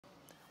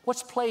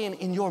What's playing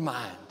in your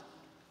mind?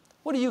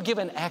 What are you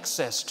given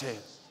access to?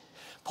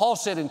 Paul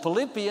said in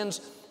Philippians,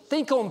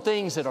 think on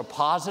things that are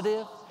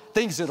positive,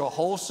 things that are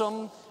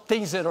wholesome,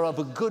 things that are of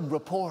a good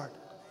report.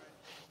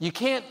 You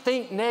can't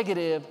think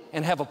negative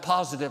and have a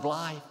positive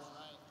life.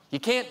 You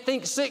can't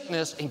think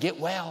sickness and get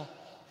well.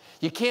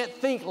 You can't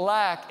think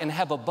lack and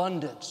have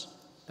abundance.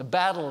 The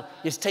battle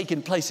is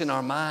taking place in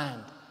our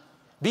mind.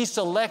 Be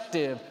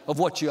selective of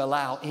what you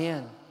allow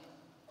in.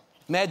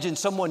 Imagine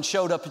someone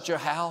showed up at your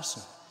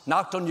house,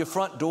 knocked on your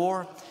front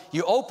door.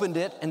 You opened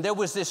it, and there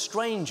was this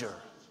stranger.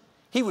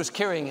 He was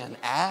carrying an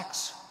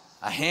axe,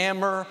 a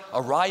hammer,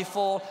 a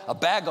rifle, a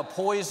bag of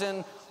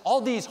poison,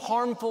 all these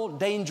harmful,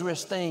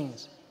 dangerous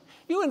things.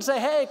 You wouldn't say,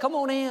 hey, come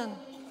on in.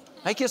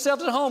 Make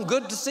yourself at home.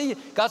 Good to see you.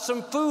 Got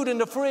some food in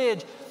the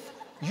fridge.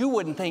 You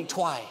wouldn't think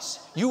twice.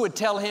 You would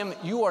tell him,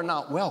 you are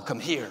not welcome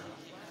here.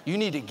 You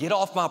need to get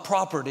off my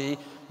property.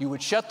 You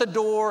would shut the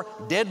door,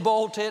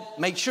 deadbolt it,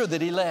 make sure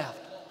that he left.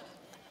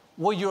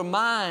 Well, your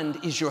mind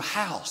is your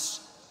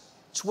house.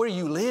 It's where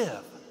you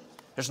live.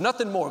 There's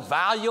nothing more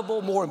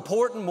valuable, more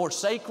important, more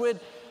sacred.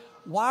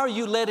 Why are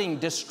you letting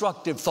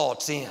destructive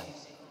thoughts in?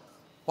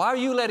 Why are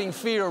you letting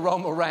fear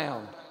roam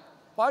around?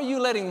 Why are you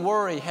letting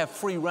worry have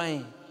free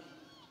reign?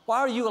 Why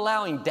are you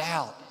allowing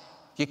doubt?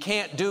 You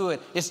can't do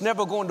it. It's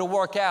never going to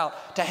work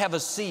out to have a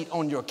seat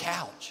on your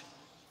couch.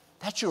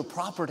 That's your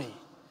property.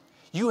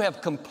 You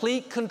have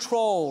complete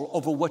control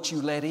over what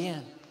you let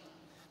in.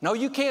 No,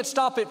 you can't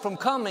stop it from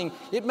coming.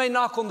 It may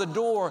knock on the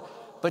door,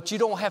 but you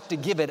don't have to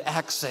give it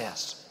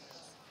access.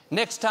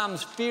 Next time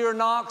fear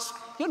knocks,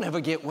 you'll never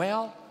get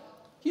well.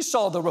 You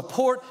saw the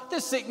report.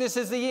 This sickness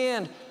is the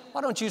end.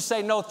 Why don't you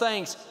say, no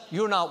thanks,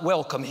 you're not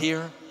welcome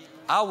here.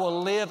 I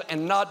will live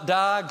and not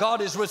die.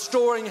 God is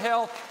restoring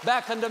health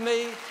back unto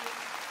me.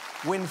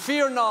 When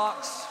fear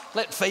knocks,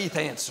 let faith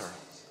answer.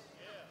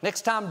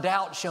 Next time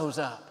doubt shows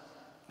up,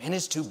 man,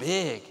 it's too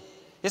big.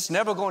 It's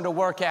never going to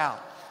work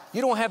out.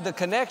 You don't have the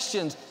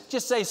connections.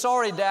 Just say,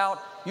 sorry, doubt,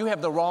 you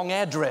have the wrong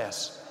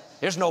address.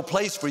 There's no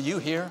place for you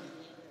here.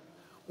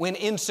 When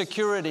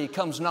insecurity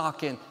comes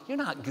knocking, you're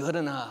not good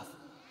enough.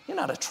 You're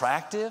not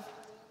attractive.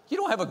 You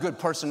don't have a good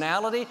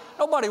personality.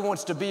 Nobody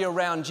wants to be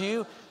around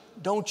you.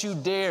 Don't you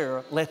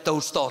dare let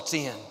those thoughts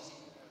in.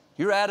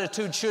 Your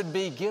attitude should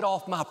be, get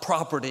off my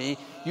property.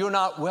 You're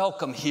not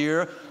welcome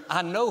here.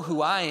 I know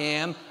who I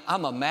am.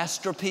 I'm a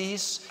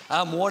masterpiece.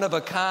 I'm one of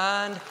a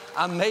kind.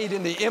 I'm made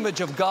in the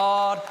image of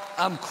God.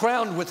 I'm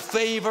crowned with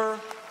favor.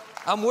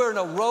 I'm wearing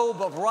a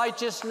robe of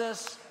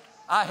righteousness.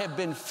 I have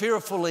been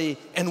fearfully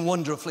and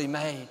wonderfully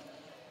made.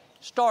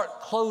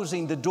 Start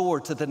closing the door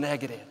to the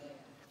negative.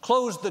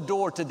 Close the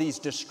door to these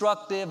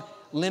destructive,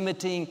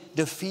 limiting,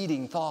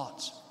 defeating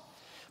thoughts.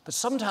 But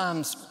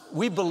sometimes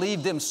we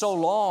believe them so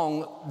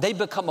long, they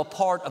become a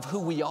part of who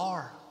we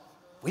are.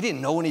 We didn't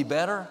know any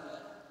better.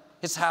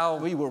 It's how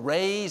we were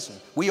raised.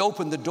 We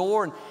opened the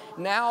door, and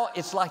now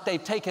it's like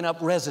they've taken up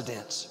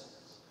residence.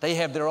 They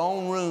have their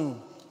own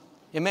room.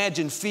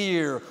 Imagine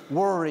fear,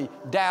 worry,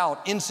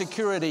 doubt,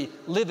 insecurity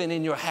living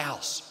in your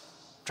house,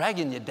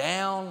 dragging you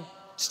down,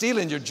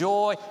 stealing your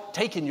joy,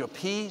 taking your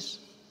peace.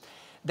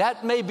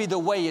 That may be the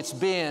way it's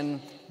been,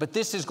 but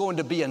this is going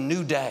to be a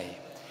new day.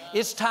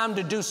 It's time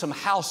to do some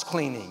house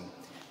cleaning.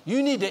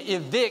 You need to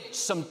evict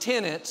some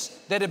tenants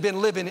that have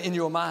been living in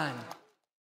your mind.